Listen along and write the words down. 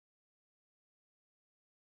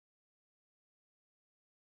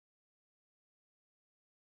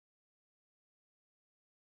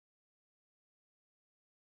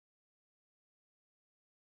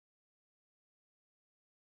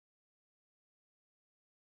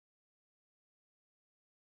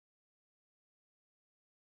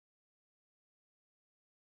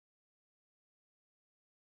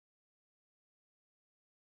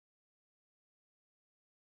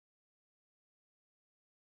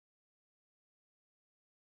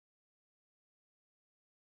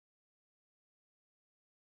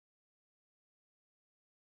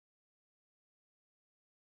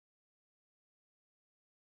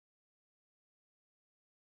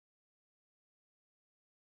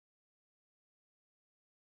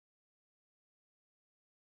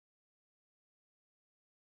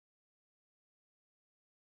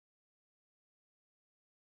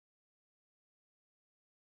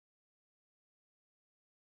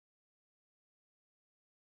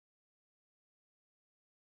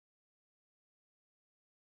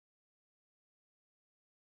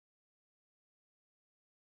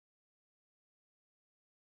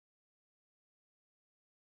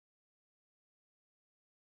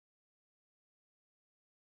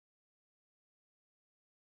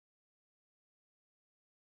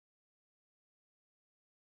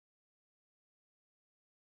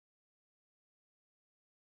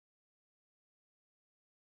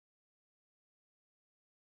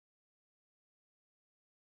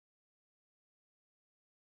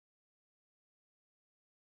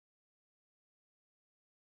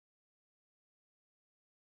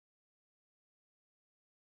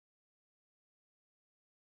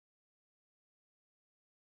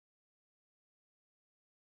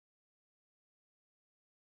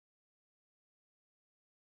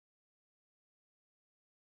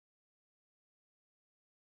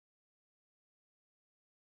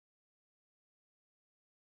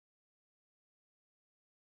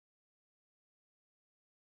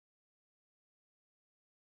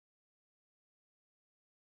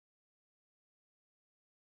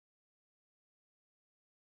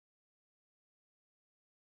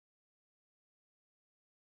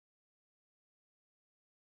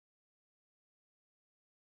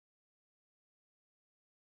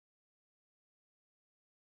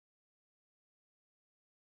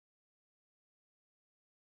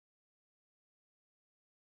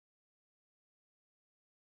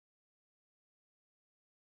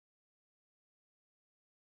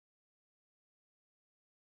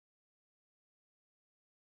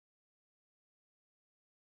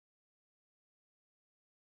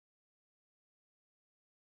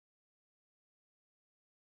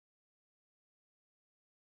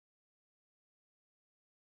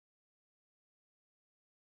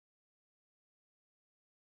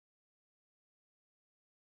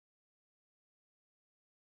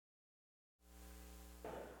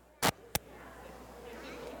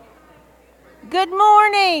Good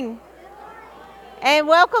morning, and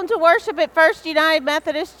welcome to worship at First United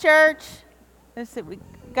Methodist Church. Let's see, we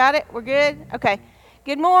got it? We're good? Okay.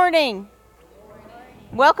 Good morning.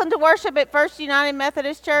 Welcome to worship at First United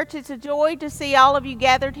Methodist Church. It's a joy to see all of you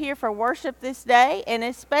gathered here for worship this day, and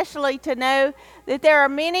especially to know that there are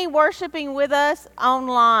many worshiping with us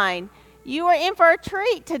online. You are in for a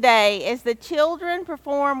treat today as the children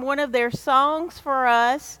perform one of their songs for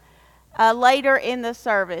us later in the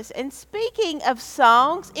service. And speaking of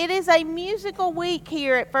songs, it is a musical week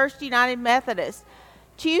here at First United Methodist.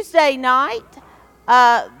 Tuesday night,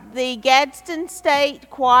 the Gadsden State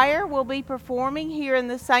Choir will be performing here in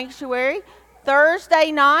the sanctuary.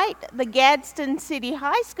 Thursday night, the Gadsden City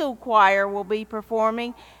High School Choir will be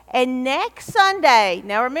performing. And next Sunday,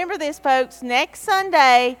 now remember this, folks, next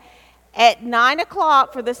Sunday at 9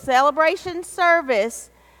 o'clock for the celebration service,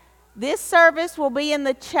 this service will be in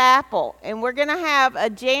the chapel, and we're going to have a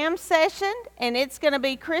jam session, and it's going to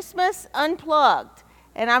be Christmas Unplugged,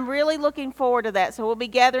 and I'm really looking forward to that. So we'll be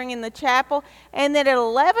gathering in the chapel, and then at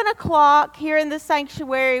 11 o'clock here in the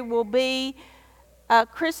sanctuary will be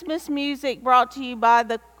Christmas music brought to you by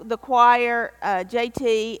the choir,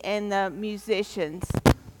 JT, and the musicians.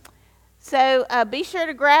 So be sure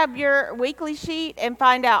to grab your weekly sheet and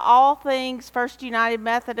find out all things First United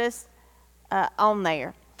Methodist on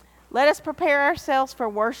there. Let us prepare ourselves for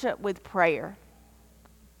worship with prayer.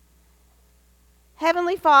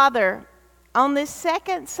 Heavenly Father, on this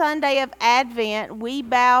second Sunday of Advent, we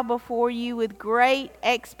bow before you with great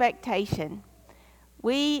expectation.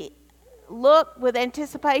 We look with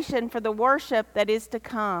anticipation for the worship that is to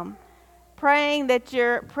come, praying that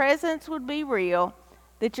your presence would be real,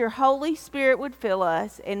 that your Holy Spirit would fill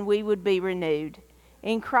us, and we would be renewed.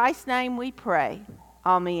 In Christ's name we pray.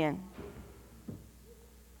 Amen.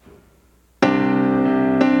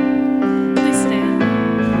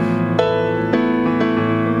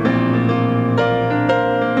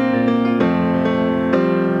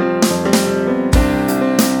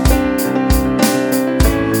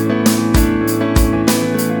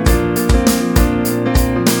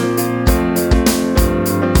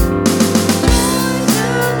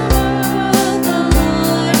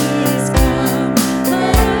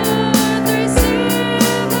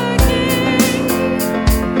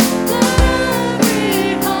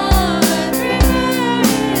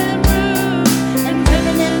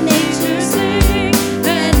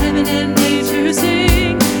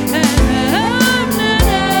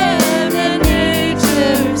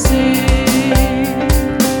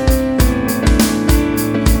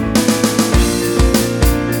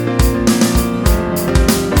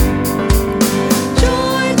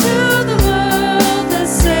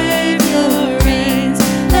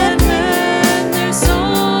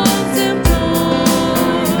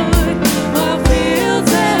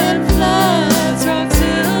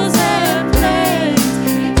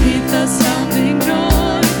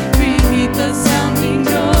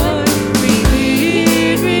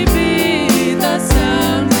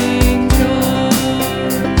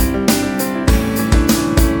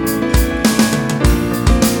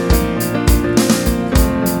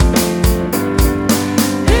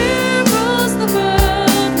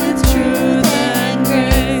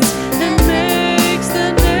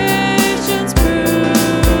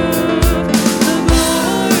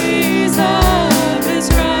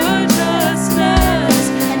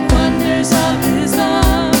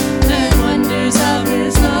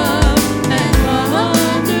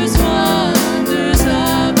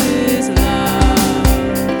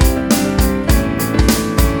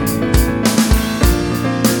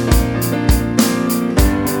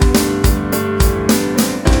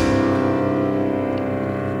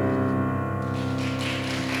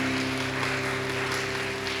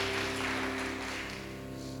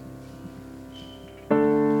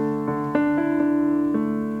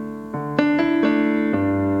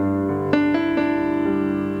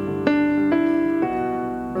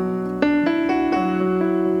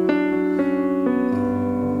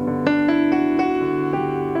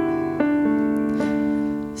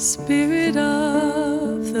 Spirit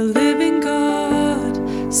of the living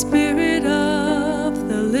God, Spirit of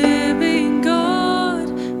the living God,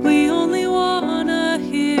 we only want to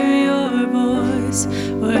hear your voice.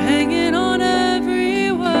 We're hanging on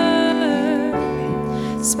every word.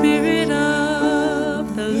 Spirit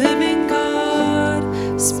of the living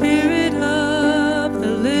God, Spirit of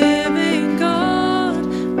the living God,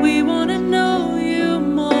 we want to know you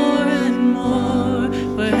more and more.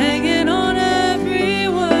 We're hanging on every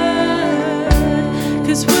word.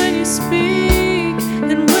 'Cause when you speak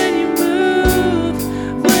and when you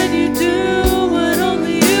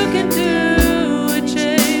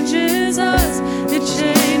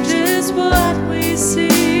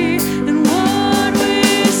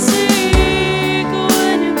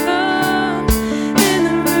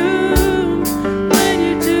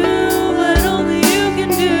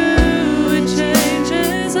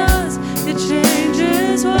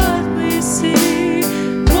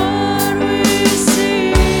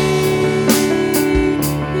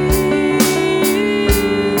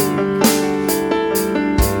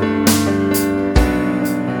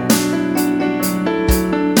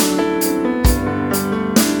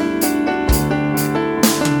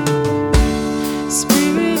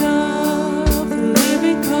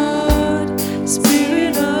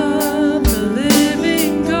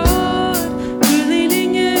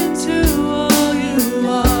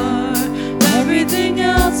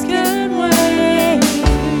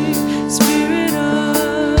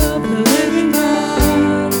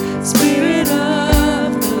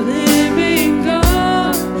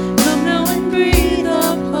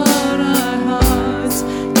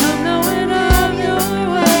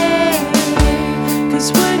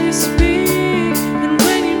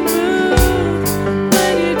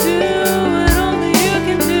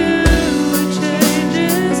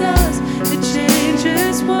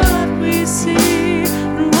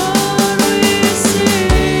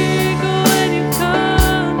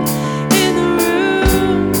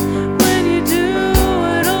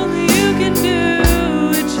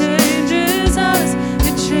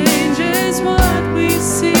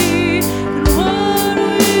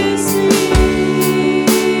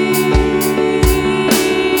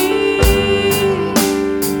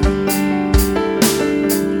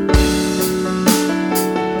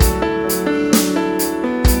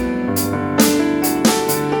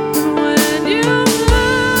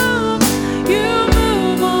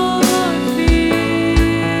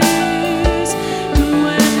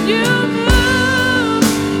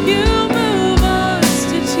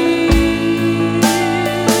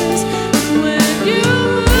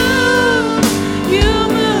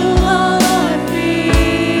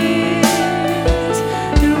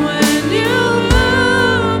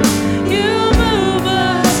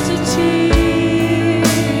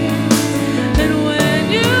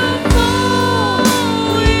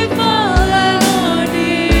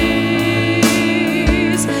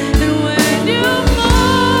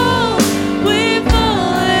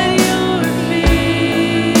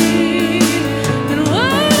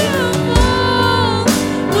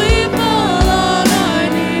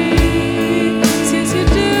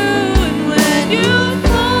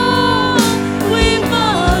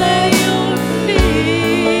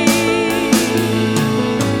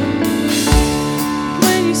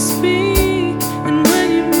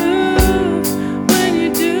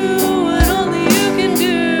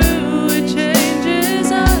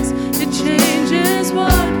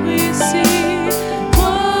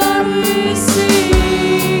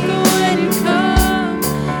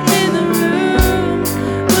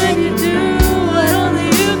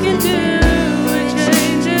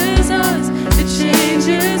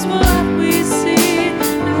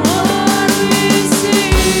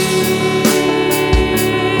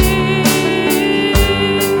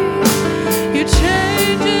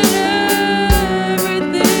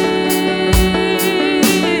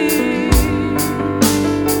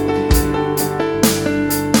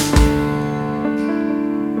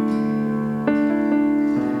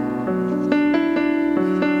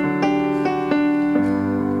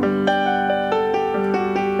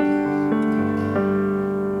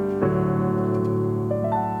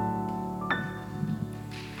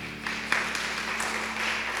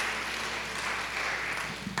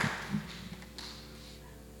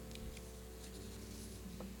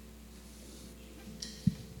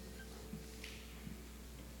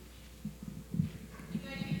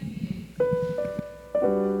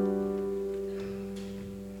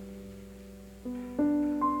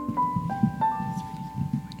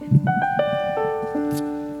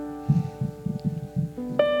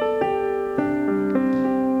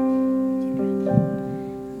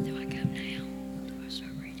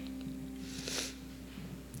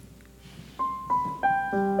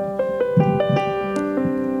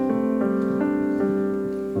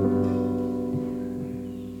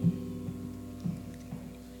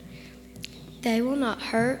They will not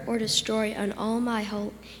hurt or destroy on all my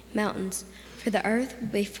holy mountains, for the earth will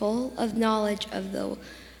be full of knowledge of the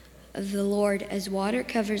Lord as water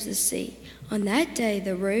covers the sea. On that day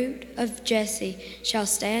the root of Jesse shall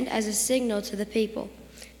stand as a signal to the people.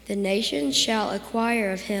 The nations shall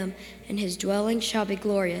acquire of him, and his dwelling shall be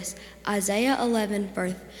glorious. Isaiah 11,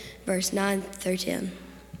 verse 9 through 10.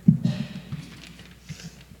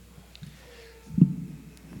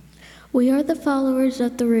 We are the followers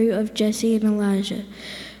of the root of Jesse and Elijah.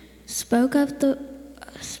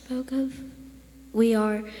 We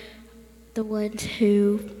are the ones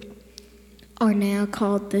who are now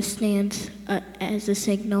called the stands as a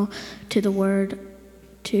signal to the word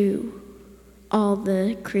to all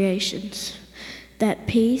the creations. That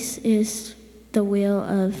peace is the will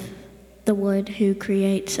of the one who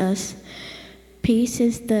creates us. Peace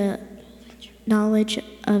is the knowledge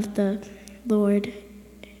of the Lord.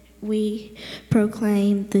 We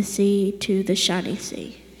proclaim the sea to the shining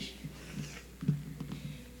sea.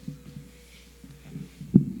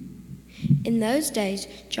 In those days,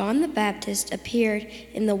 John the Baptist appeared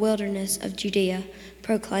in the wilderness of Judea,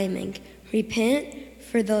 proclaiming, "Repent,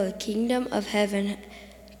 for the kingdom of heaven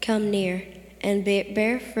come near, and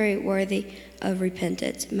bear fruit worthy of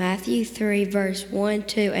repentance." Matthew 3, verse 1,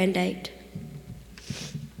 2, and 8.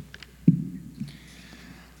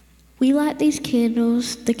 We light these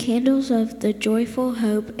candles, the candles of the joyful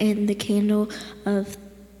hope and the candle of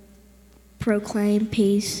proclaim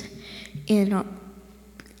peace in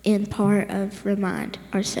in part of remind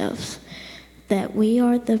ourselves that we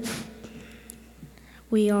are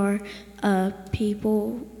a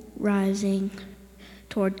people rising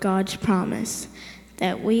toward God's promise,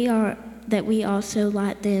 that we also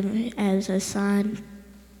light them as a sign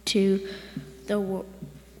to the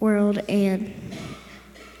world and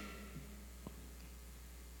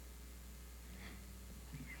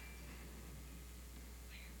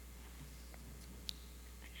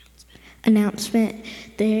announcement.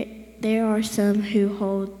 There are some who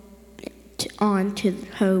hold on to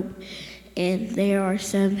hope, and there are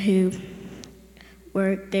some who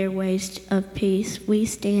work their ways of peace. We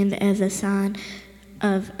stand as a sign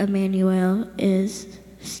of Emmanuel is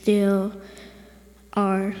still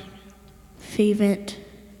our fervent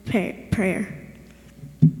prayer.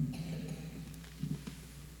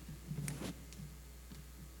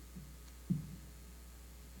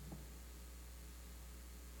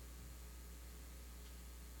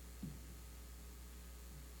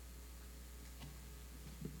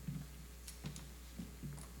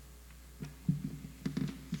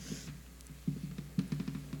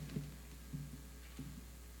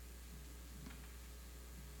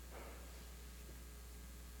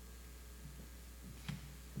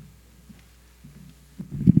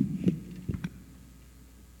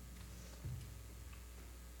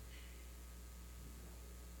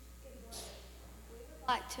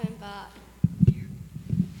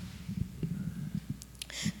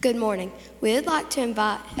 Good morning. We would like to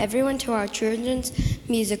invite everyone to our children's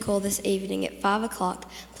musical this evening at 5 o'clock.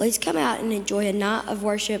 Please come out and enjoy a night of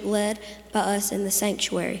worship led by us in the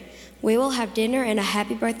sanctuary. We will have dinner and a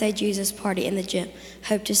Happy Birthday Jesus party in the gym.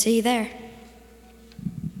 Hope to see you there.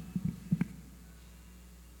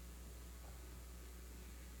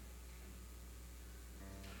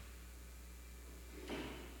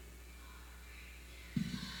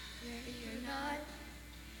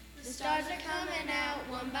 The stars are coming out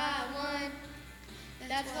one by one.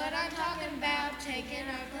 That's what I'm talking about, taking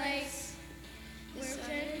our place. We're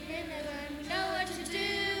standing in the room, we know what to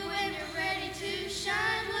do when you're ready to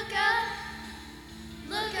shine. Look up,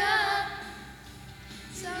 look up.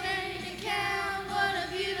 So ready to count, what a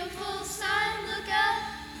beautiful sight. Look up,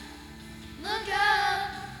 look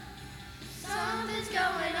up. Something's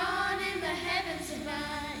going on in the heavens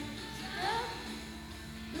tonight.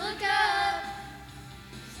 Look up.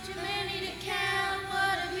 Too many to count,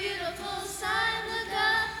 what a beautiful sight. Look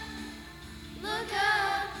up, look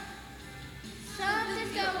up.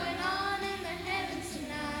 Something's going on in the heavens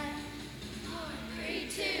tonight. 3,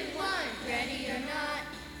 2, 1, ready or not.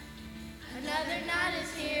 Another night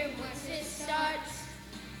is here once it starts.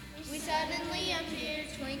 We suddenly appear,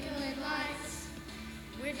 twinkling lights.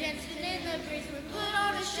 We're dancing in the breeze, we put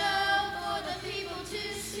on a show for the people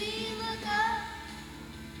to see. Look up,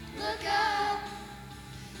 look up.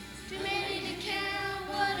 Too many to count,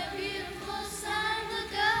 what a beautiful sight.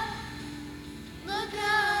 Look up, look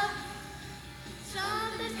up.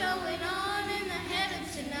 Something's going on in the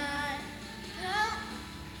heavens tonight.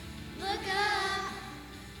 Look up.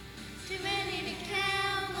 Too many to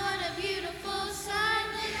count, what a beautiful sight.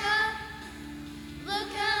 Look up,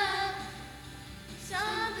 look up.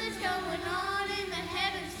 Something's going on in the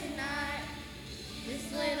heavens tonight.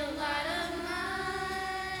 This little light of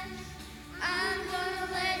mine, I'm gonna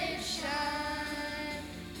let it shine.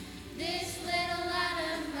 This little light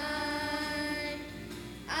of mine,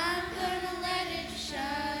 I'm gonna let it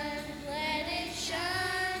shine. Let it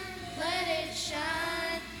shine, let it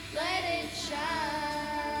shine, let it shine.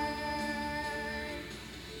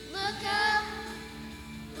 Look up,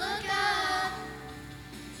 look up.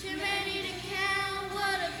 Too many to count,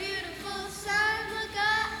 what a beautiful sight. Look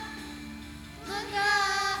up, look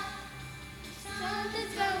up.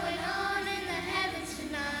 Something's going on in the heavens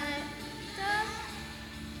tonight.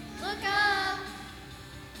 Look up.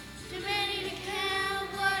 Too many to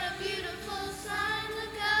count, what a beautiful sight.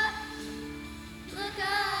 Look up, look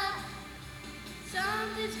up.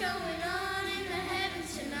 Something's going on in the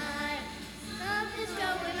heavens tonight. Something's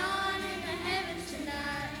going on in the heavens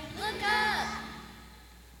tonight. Look up.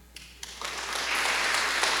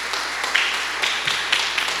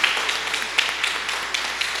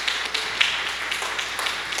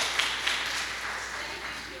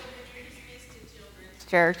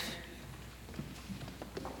 Church.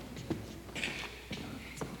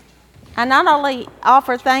 I not only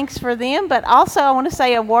offer thanks for them, but also I want to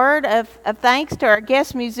say a word of thanks to our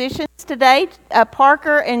guest musicians today,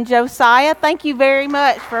 Parker and Josiah. Thank you very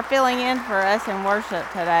much for filling in for us in worship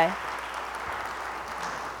today.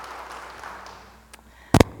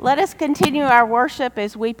 Let us continue our worship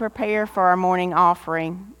as we prepare for our morning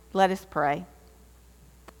offering. Let us pray.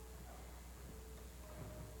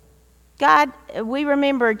 God, we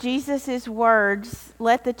remember Jesus' words,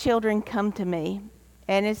 "Let the children come to me."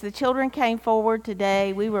 And as the children came forward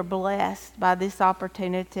today, we were blessed by this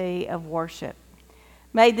opportunity of worship.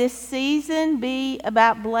 May this season be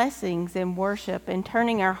about blessings and worship and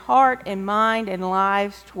turning our heart and mind and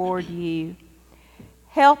lives toward you.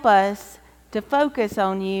 Help us to focus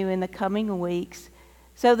on you in the coming weeks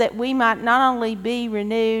so that we might not only be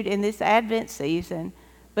renewed in this Advent season,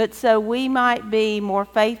 but so we might be more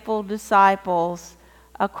faithful disciples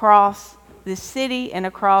across this city and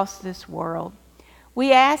across this world.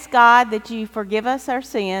 We ask, God, that you forgive us our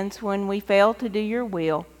sins when we fail to do your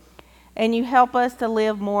will, and you help us to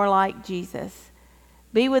live more like Jesus.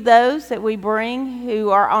 Be with those that we bring who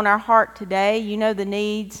are on our heart today. You know the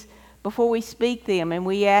needs before we speak them, and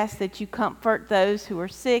we ask that you comfort those who are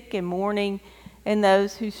sick and mourning and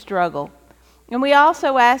those who struggle. And we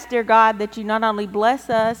also ask, dear God, that you not only bless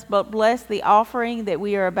us, but bless the offering that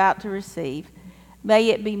we are about to receive. May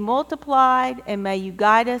it be multiplied, and may you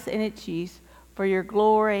guide us in its use for your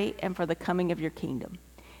glory and for the coming of your kingdom.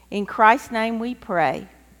 In Christ's name we pray.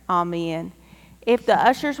 Amen. If the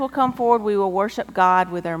ushers will come forward, we will worship God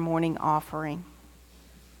with our morning offering.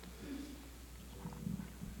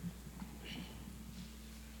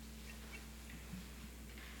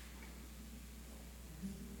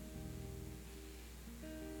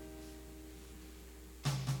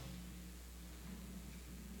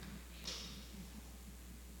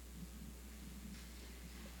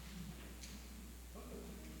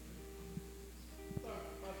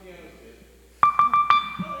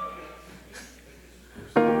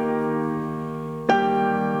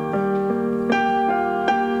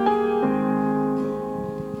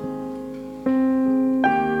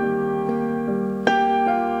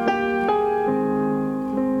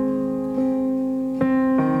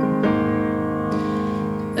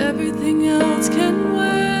 Everything else can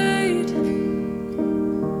wait.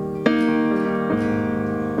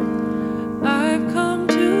 I've come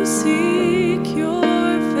to seek your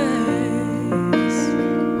face,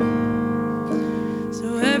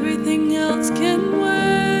 so everything else can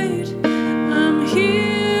wait. I'm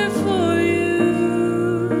here for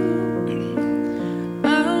you. I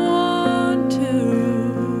want to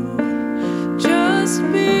just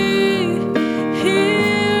be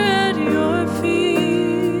here at your feet.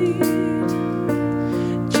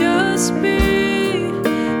 Just be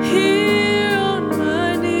here on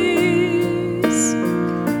my knees.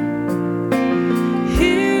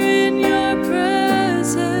 Here in your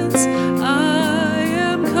presence, I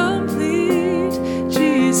am complete.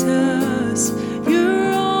 Jesus,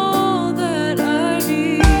 you're all that I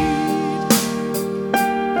need.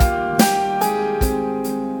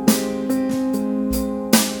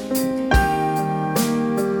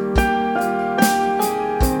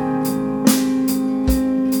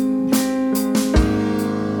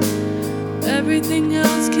 Everything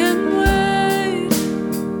else can wait.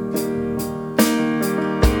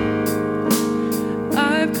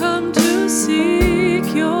 I've come to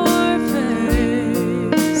seek your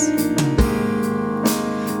face,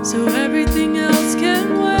 so everything else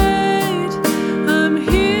can wait. I'm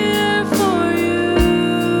here for you.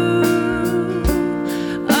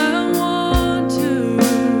 I want to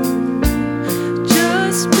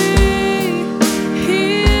just be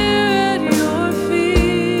here at your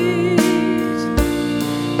feet.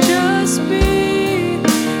 Just be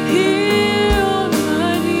here on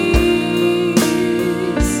my knees.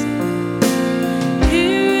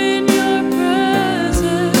 Here in your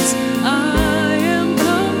presence, I am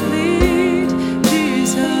complete.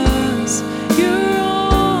 Jesus, you're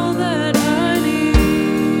all that I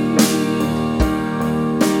need.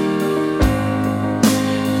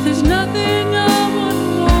 There's nothing I would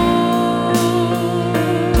want,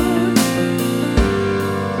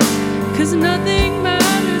 'cause nothing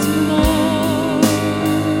matters more.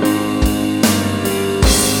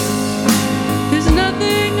 There's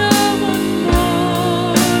nothing I want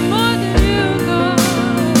more than you, God,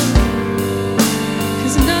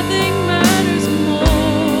 'cause nothing matters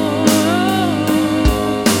more.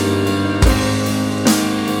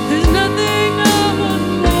 There's nothing I want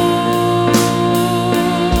more,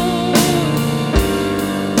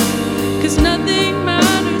 'cause nothing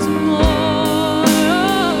matters more.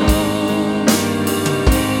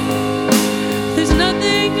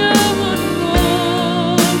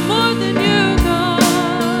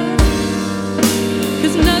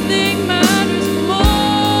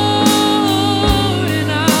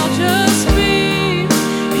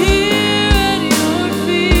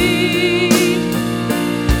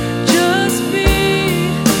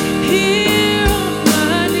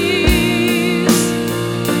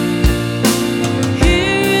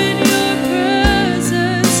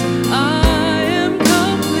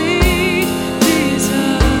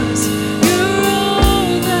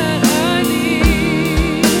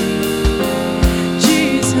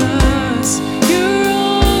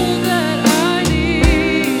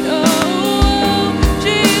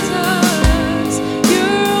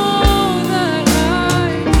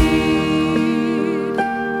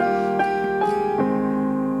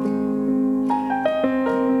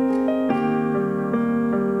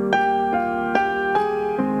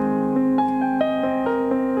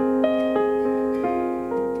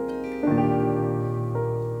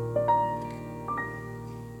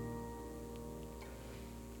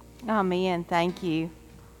 Thank you.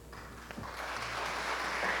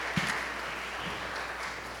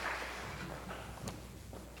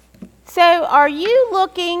 So, are you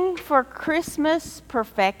looking for Christmas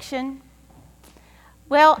perfection?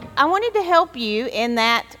 Well, I wanted to help you in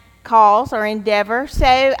that cause or endeavor, so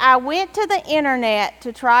I went to the internet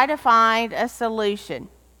to try to find a solution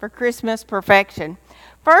for Christmas perfection.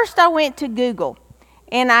 First, I went to Google,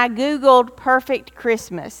 and I Googled perfect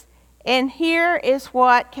Christmas, and here is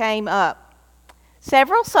what came up.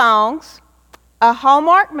 Several songs, a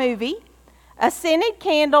Hallmark movie, a scented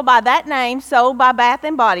candle by that name sold by Bath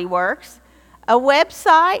 & Body Works, a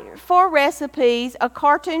website for recipes, a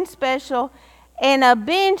cartoon special, and a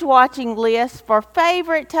binge-watching list for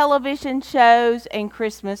favorite television shows and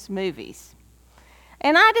Christmas movies.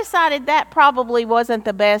 And I decided that probably wasn't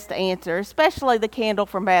the best answer, especially the candle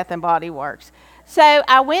from Bath & Body Works. So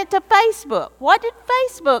I went to Facebook. What did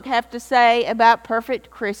Facebook have to say about perfect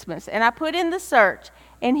Christmas? And I put in the search,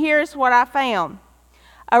 and here's what I found.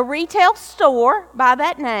 A retail store by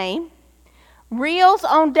that name, reels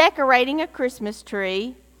on decorating a Christmas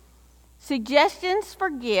tree, suggestions for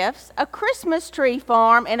gifts, a Christmas tree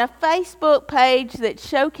farm, and a Facebook page that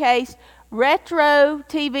showcased retro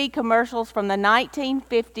TV commercials from the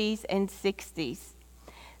 1950s and 60s.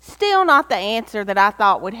 Still not the answer that I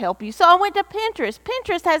thought would help you. So I went to Pinterest.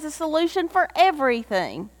 Pinterest has a solution for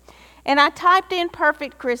everything. And I typed in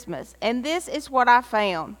perfect Christmas, and this is what I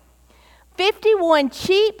found. 51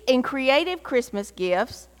 cheap and creative Christmas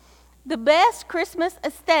gifts, the best Christmas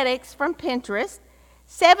aesthetics from Pinterest,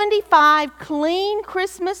 75 clean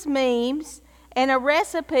Christmas memes, and a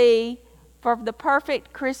recipe for the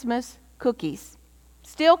perfect Christmas cookies.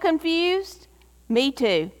 Still confused? Me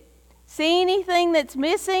too. See anything that's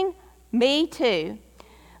missing? Me too.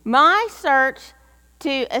 My search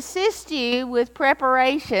to assist you with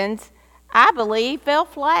preparations, I believe, fell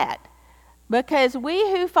flat. Because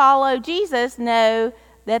we who follow Jesus know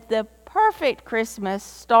that the perfect Christmas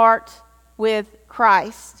starts with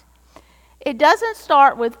Christ. It doesn't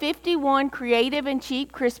start with 51 creative and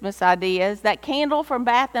cheap Christmas ideas, that candle from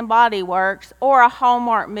Bath & Body Works, or a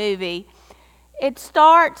Hallmark movie. It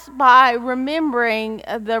starts by remembering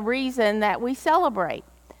the reason that we celebrate.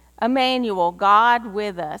 Emmanuel, God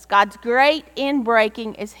with us. God's great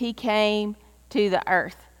inbreaking as he came to the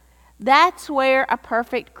earth. That's where a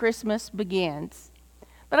perfect Christmas begins.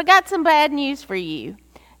 But I got some bad news for you.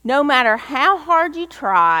 No matter how hard you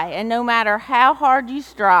try and no matter how hard you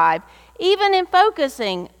strive, even in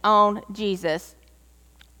focusing on Jesus,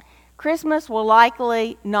 Christmas will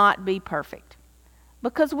likely not be perfect.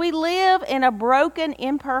 Because we live in a broken,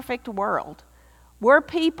 imperfect world. We're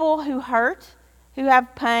people who hurt, who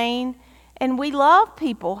have pain, and we love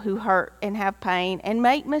people who hurt and have pain and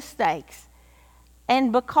make mistakes.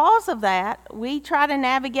 And because of that, we try to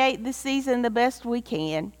navigate the season the best we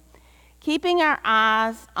can, keeping our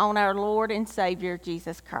eyes on our Lord and Savior,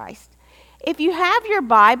 Jesus Christ. If you have your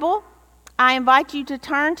Bible, I invite you to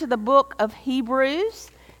turn to the book of Hebrews,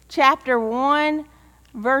 chapter 1,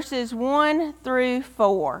 verses 1 through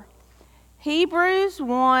 4. Hebrews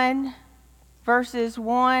 1, verses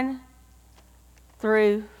 1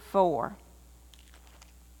 through 4.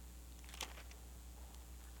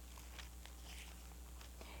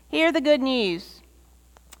 Hear the good news.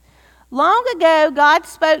 Long ago, God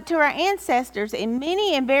spoke to our ancestors in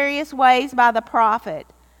many and various ways by the prophet.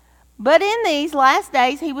 But in these last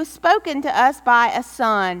days, he was spoken to us by a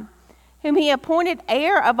Son, whom he appointed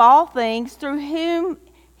heir of all things, through whom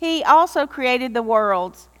he also created the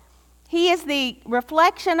worlds. He is the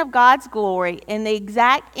reflection of God's glory and the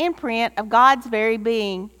exact imprint of God's very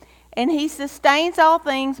being, and he sustains all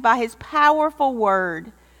things by his powerful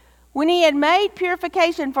word. When he had made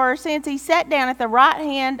purification for our sins, he sat down at the right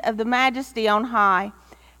hand of the Majesty on high,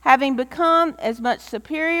 having become as much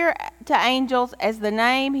superior to angels as the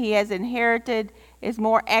name he has inherited is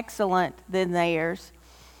more excellent than theirs.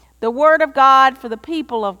 The word of God for the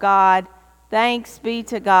people of God. Thanks be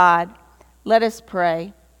to God. Let us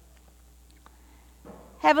pray.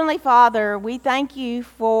 Heavenly Father, we thank you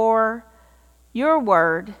for your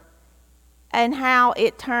word and how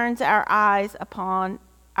it turns our eyes upon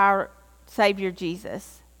our Savior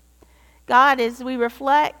Jesus. God, as we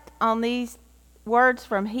reflect on these words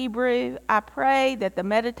from Hebrew, I pray that the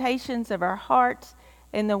meditations of our hearts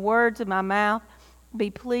and the words of my mouth be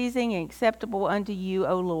pleasing and acceptable unto you,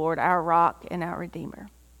 O Lord, our rock and our Redeemer.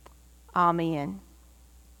 Amen.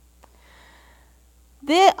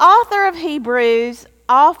 The author of Hebrews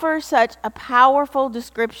offers such a powerful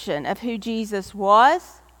description of who Jesus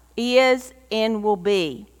was, is, and will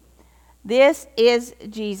be. This is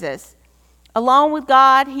Jesus. Along with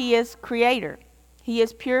God, he is creator. He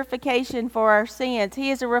is purification for our sins.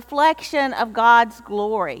 He is a reflection of God's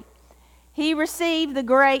glory. He received the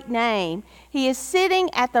great name. He is sitting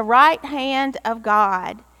at the right hand of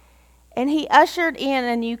God, and he ushered in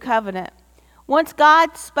a new covenant. Once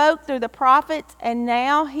God spoke through the prophets, and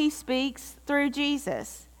now he speaks through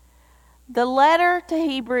Jesus. The letter to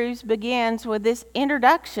Hebrews begins with this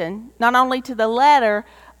introduction, not only to the letter,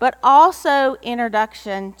 but also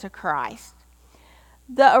introduction to Christ.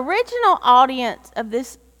 The original audience of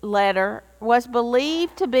this letter was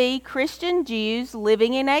believed to be Christian Jews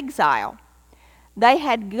living in exile. They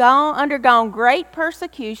had undergone great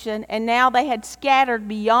persecution, and now they had scattered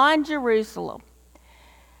beyond Jerusalem.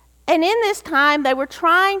 And in this time, they were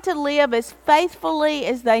trying to live as faithfully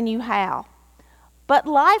as they knew how. But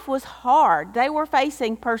life was hard. They were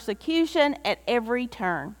facing persecution at every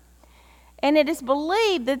turn. And it is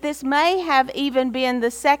believed that this may have even been the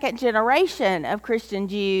second generation of Christian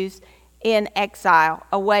Jews in exile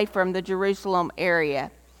away from the Jerusalem area.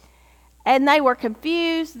 And they were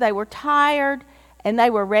confused, they were tired, and they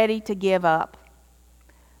were ready to give up.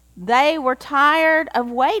 They were tired of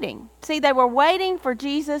waiting. See, they were waiting for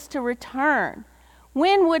Jesus to return.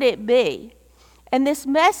 When would it be? And this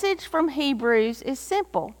message from Hebrews is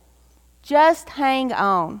simple. Just hang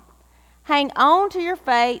on. Hang on to your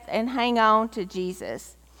faith and hang on to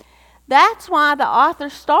Jesus. That's why the author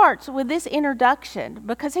starts with this introduction,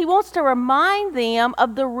 because he wants to remind them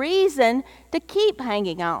of the reason to keep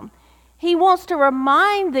hanging on. He wants to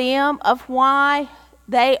remind them of why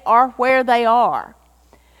they are where they are.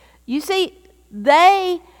 You see,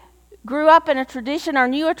 they grew up in a tradition or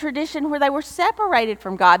knew a tradition where they were separated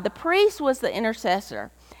from God. The priest was the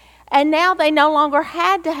intercessor. And now they no longer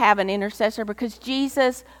had to have an intercessor because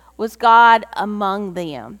Jesus was God among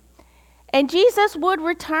them. And Jesus would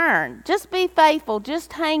return. Just be faithful.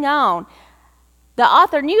 Just hang on. The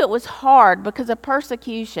author knew it was hard because of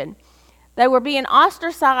persecution. They were being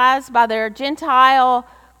ostracized by their Gentile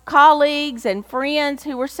colleagues and friends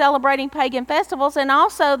who were celebrating pagan festivals, and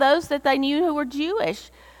also those that they knew who were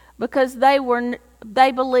Jewish because they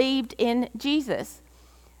believed in Jesus.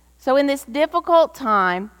 So in this difficult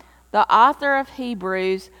time, the author of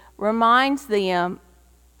Hebrews reminds them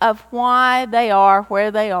of why they are where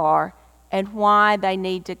they are and why they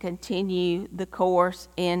need to continue the course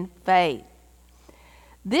in faith.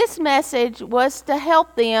 This message was to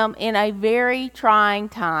help them in a very trying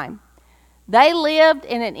time. They lived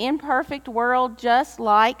in an imperfect world just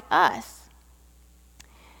like us.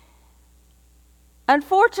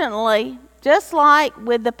 Unfortunately, just like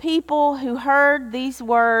with the people who heard these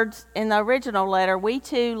words in the original letter, we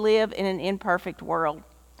too live in an imperfect world.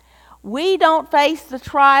 We don't face the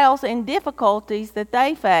trials and difficulties that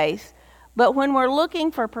they face, but when we're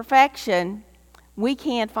looking for perfection, we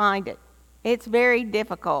can't find it. It's very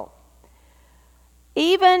difficult.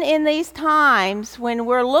 Even in these times when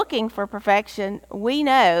we're looking for perfection, we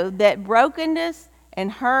know that brokenness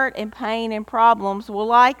and hurt and pain and problems will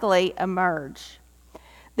likely emerge.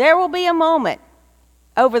 There will be a moment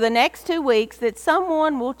over the next 2 weeks that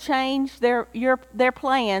someone will change their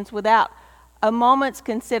plans without a moment's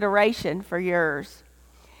consideration for yours.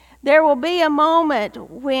 There will be a moment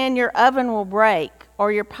when your oven will break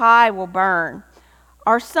or your pie will burn,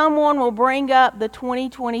 or someone will bring up the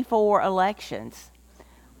 2024 elections.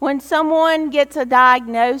 When someone gets a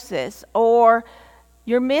diagnosis, or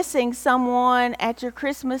you're missing someone at your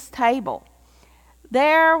Christmas table,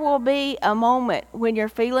 there will be a moment when your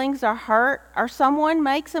feelings are hurt or someone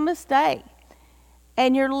makes a mistake,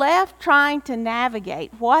 and you're left trying to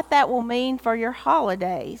navigate what that will mean for your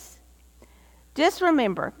holidays. Just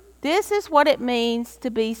remember, this is what it means to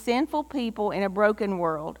be sinful people in a broken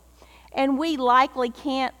world, and we likely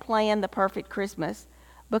can't plan the perfect Christmas,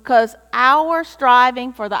 because our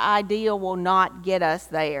striving for the ideal will not get us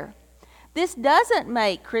there. This doesn't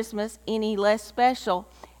make Christmas any less special.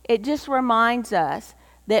 It just reminds us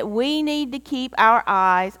that we need to keep our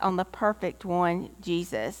eyes on the perfect one,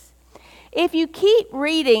 Jesus. If you keep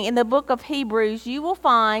reading in the book of Hebrews, you will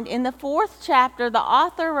find in the 4th chapter, the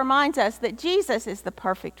author reminds us that Jesus is the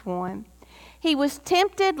perfect one. He was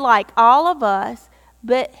tempted like all of us,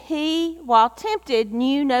 but he, while tempted,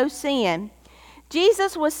 knew no sin.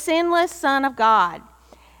 Jesus was sinless Son of God.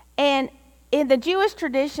 And in the Jewish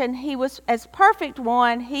tradition, he was, as perfect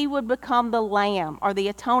one, he would become the lamb or the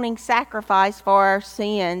atoning sacrifice for our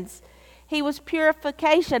sins. He was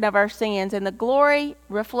purification of our sins and the glory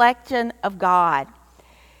reflection of God.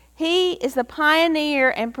 He is the pioneer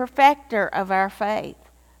and perfecter of our faith,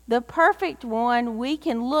 the perfect one we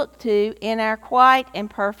can look to in our quite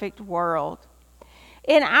imperfect world.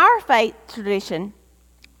 In our faith tradition,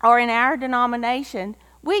 or in our denomination,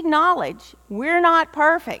 We acknowledge we're not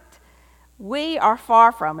perfect. We are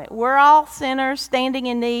far from it. We're all sinners standing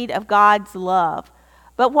in need of God's love.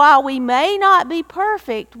 But while we may not be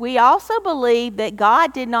perfect, we also believe that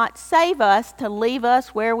God did not save us to leave us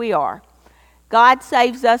where we are. God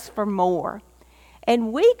saves us for more.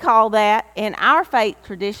 And we call that, in our faith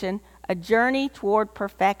tradition, a journey toward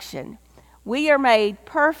perfection. We are made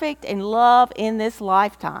perfect in love in this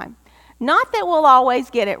lifetime. Not that we'll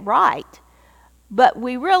always get it right, but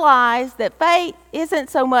we realize that faith isn't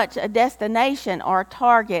so much a destination or a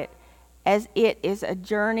target as it is a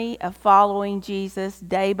journey of following Jesus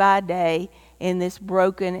day by day in this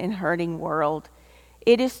broken and hurting world.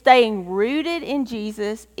 It is staying rooted in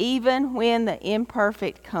Jesus even when the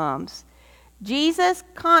imperfect comes. Jesus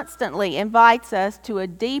constantly invites us to a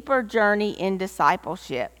deeper journey in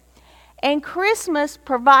discipleship. And Christmas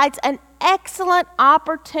provides an excellent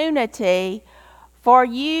opportunity for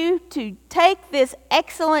you to take this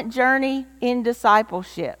excellent journey in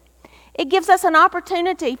discipleship. It gives us an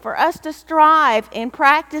opportunity for us to strive in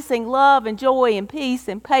practicing love and joy and peace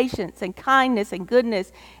and patience and kindness and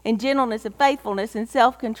goodness and gentleness and faithfulness and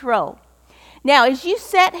self-control. Now, as you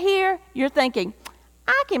sit here, you're thinking,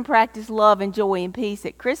 I can practice love and joy and peace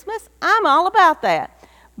at Christmas. I'm all about that.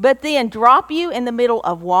 But then drop you in the middle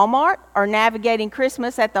of Walmart or navigating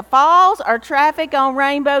Christmas at the Falls or traffic on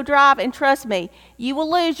Rainbow Drive, and trust me, you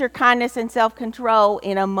will lose your kindness and self-control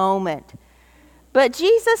in a moment. But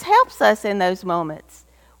Jesus helps us in those moments.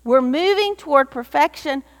 We're moving toward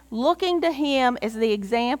perfection, looking to Him as the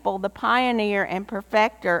example, the pioneer and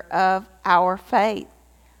perfecter of our faith.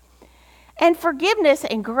 And forgiveness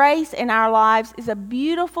and grace in our lives is a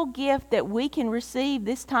beautiful gift that we can receive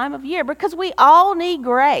this time of year because we all need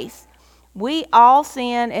grace. We all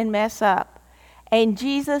sin and mess up. And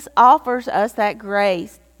Jesus offers us that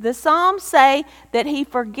grace. The Psalms say that He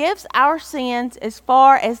forgives our sins as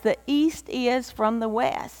far as the east is from the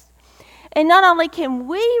west. And not only can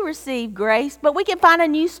we receive grace, but we can find a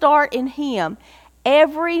new start in Him.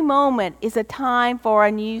 Every moment is a time for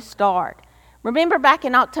a new start. Remember back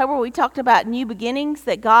in October we talked about new beginnings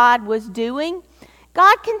that God was doing?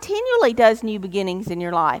 God continually does new beginnings in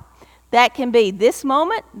your life. That can be this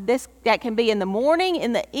moment, that can be in the morning,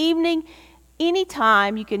 in the evening.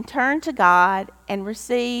 Anytime you can turn to God and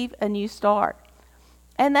receive a new start.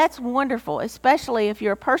 And that's wonderful, especially if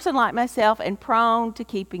you're a person like myself and prone to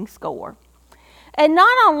keeping score. And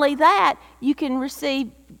not only that, you can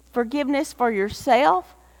receive forgiveness for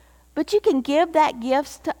yourself, but you can give that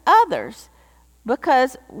gift to others.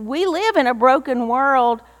 Because we live in a broken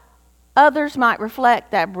world, others might reflect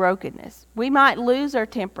that brokenness. We might lose our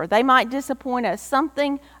temper. They might disappoint us.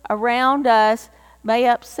 Something around us may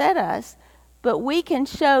upset us. But we can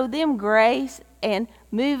show them grace and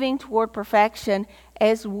moving toward perfection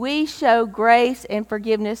as we show grace and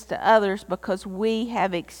forgiveness to others because we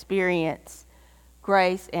have experienced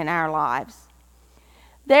grace in our lives.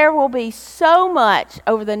 There will be so much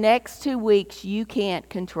over the next 2 weeks you can't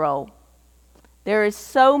control. There is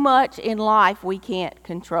so much in life we can't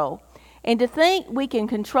control. And to think we can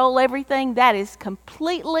control everything, that is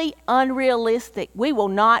completely unrealistic. We will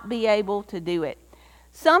not be able to do it.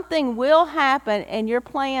 Something will happen and your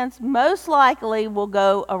plans most likely will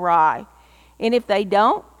go awry. And if they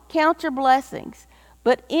don't, count your blessings.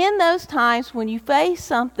 But in those times when you face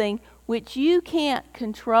something which you can't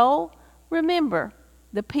control, remember,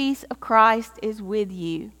 the peace of Christ is with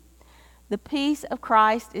you. The peace of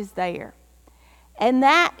Christ is there. And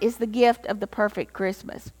that is the gift of the perfect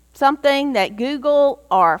Christmas. Something that Google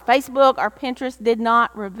or Facebook or Pinterest did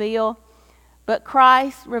not reveal, but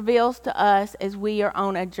Christ reveals to us as we are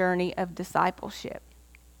on a journey of discipleship.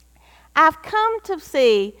 I've come to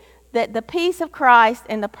see that the peace of Christ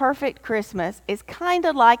and the perfect Christmas is kind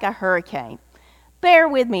of like a hurricane. Bear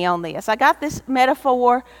with me on this. I got this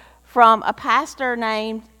metaphor from a pastor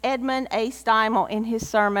named Edmund A. Steimel in his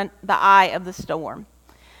sermon, The Eye of the Storm.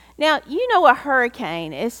 Now, you know a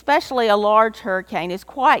hurricane, especially a large hurricane, is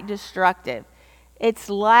quite destructive. It's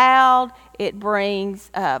loud, it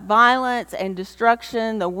brings violence and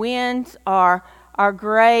destruction, the winds are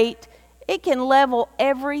great. It can level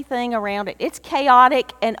everything around it. It's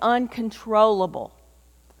chaotic and uncontrollable.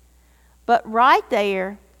 But right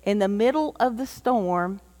there, in the middle of the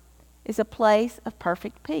storm, is a place of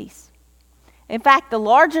perfect peace. In fact, the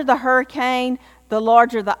larger the hurricane, the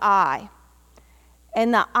larger the eye.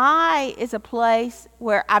 And the eye is a place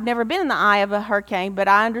where I've never been in the eye of a hurricane, but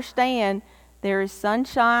I understand there is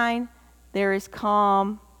sunshine, there is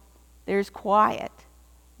calm, there is quiet,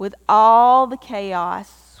 with all the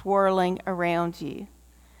chaos swirling around you.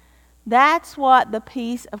 That's what the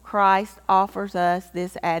peace of Christ offers us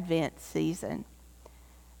this Advent season.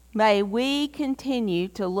 May we continue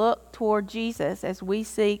to look toward Jesus as we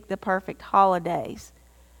seek the perfect holidays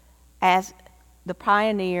as the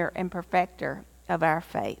pioneer and perfecter of our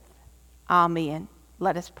faith. Amen.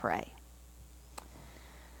 Let us pray.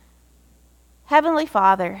 Heavenly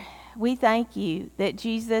Father, we thank you that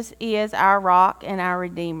Jesus is our rock and our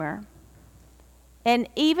Redeemer. And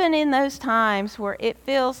even in those times where it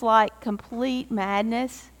feels like complete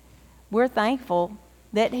madness, we're thankful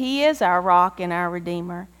that He is our rock and our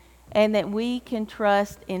Redeemer, and that we can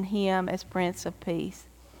trust in Him as Prince of Peace.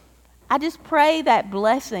 I just pray that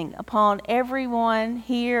blessing upon everyone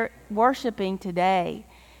here worshiping today,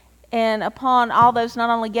 and upon all those not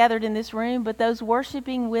only gathered in this room, but those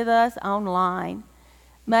worshiping with us online.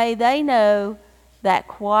 May they know that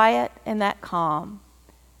quiet and that calm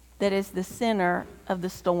that is the center of the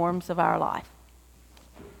storms of our life.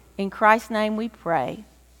 In Christ's name we pray.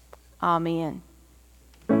 Amen.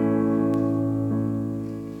 Born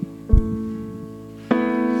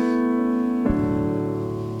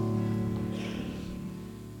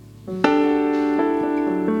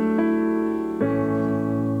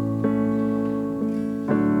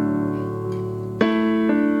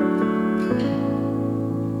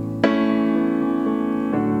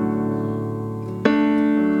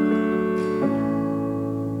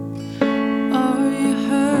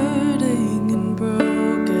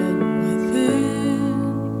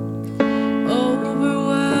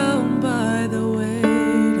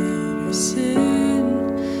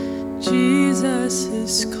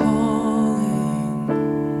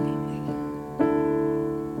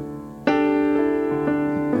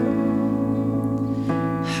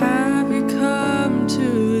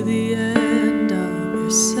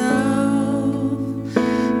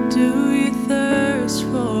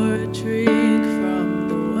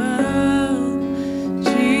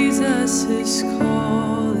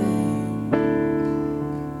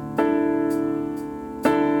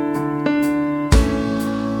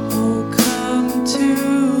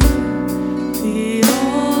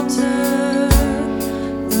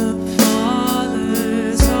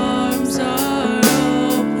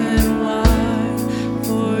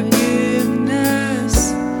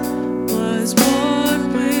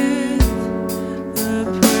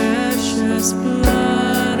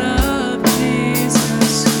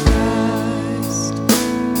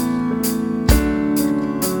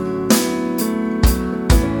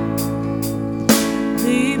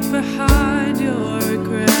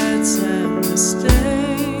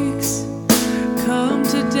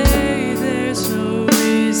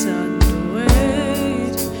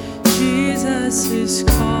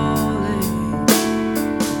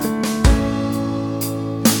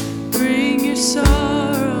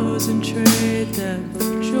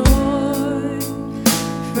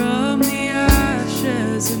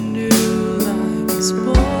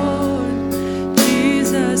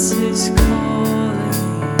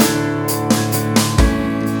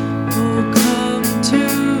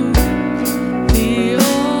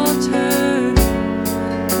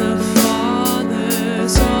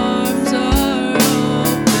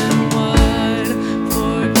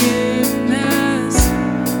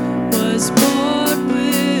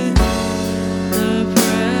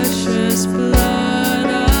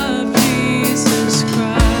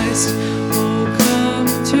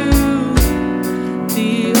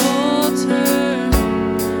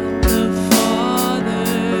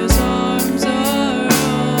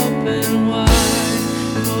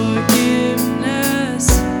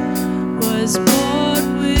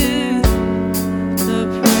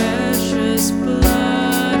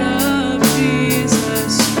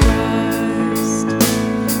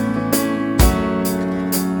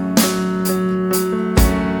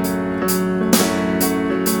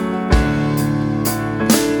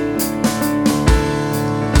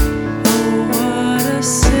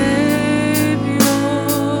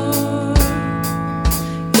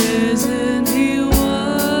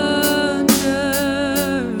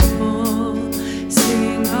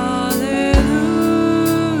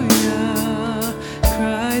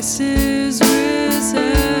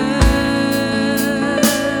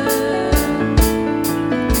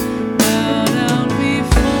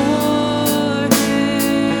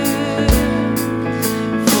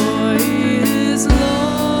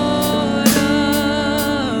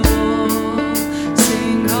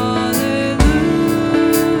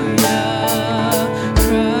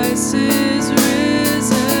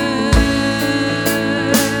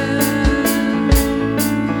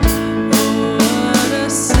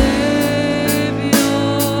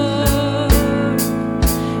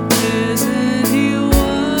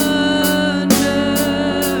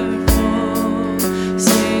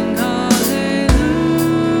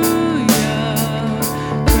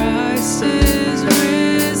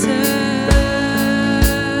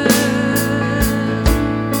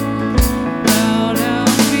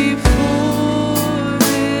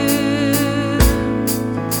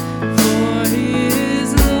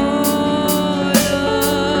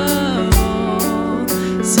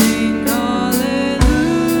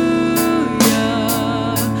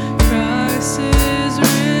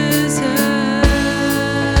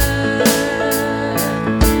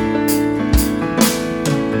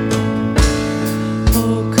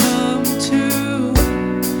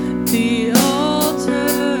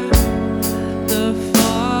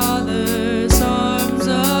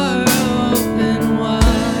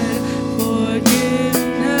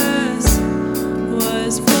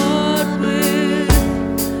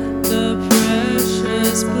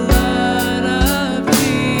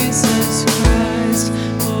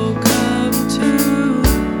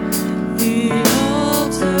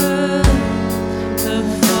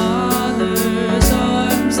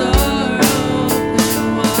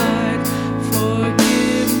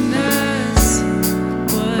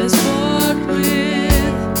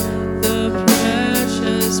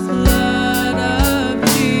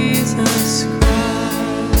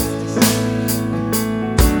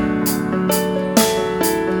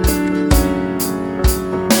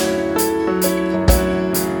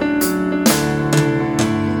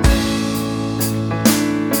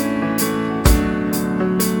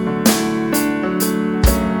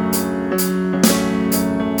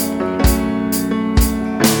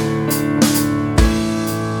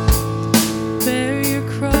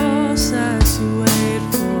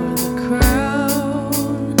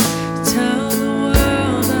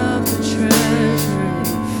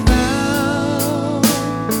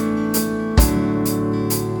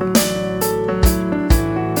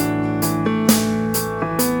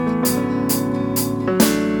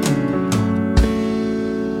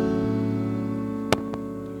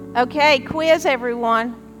Okay, quiz everyone.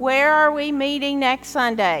 Where are we meeting next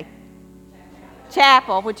Sunday?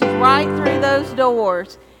 Chapel, which is right through those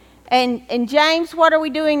doors. And James, what are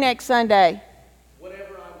we doing next Sunday?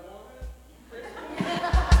 Whatever I want.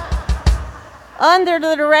 Under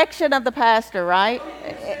the direction of the pastor, right?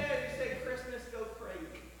 You said Christmas go crazy.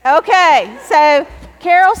 Okay, so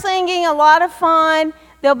carol singing, a lot of fun.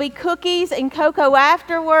 There'll be cookies and cocoa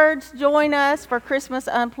afterwards. Join us for Christmas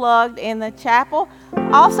Unplugged in the chapel.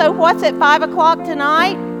 Also, what's at 5 o'clock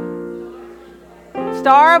tonight?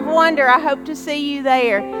 Star of Wonder. I hope to see you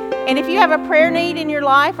there. And if you have a prayer need in your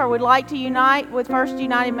life or would like to unite with First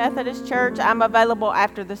United Methodist Church, I'm available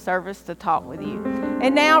after the service to talk with you.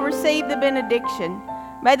 And now receive the benediction.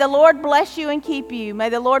 May the Lord bless you and keep you. May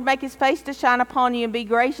the Lord make his face to shine upon you and be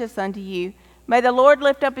gracious unto you. May the Lord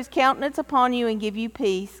lift up his countenance upon you and give you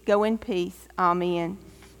peace. Go in peace. Amen.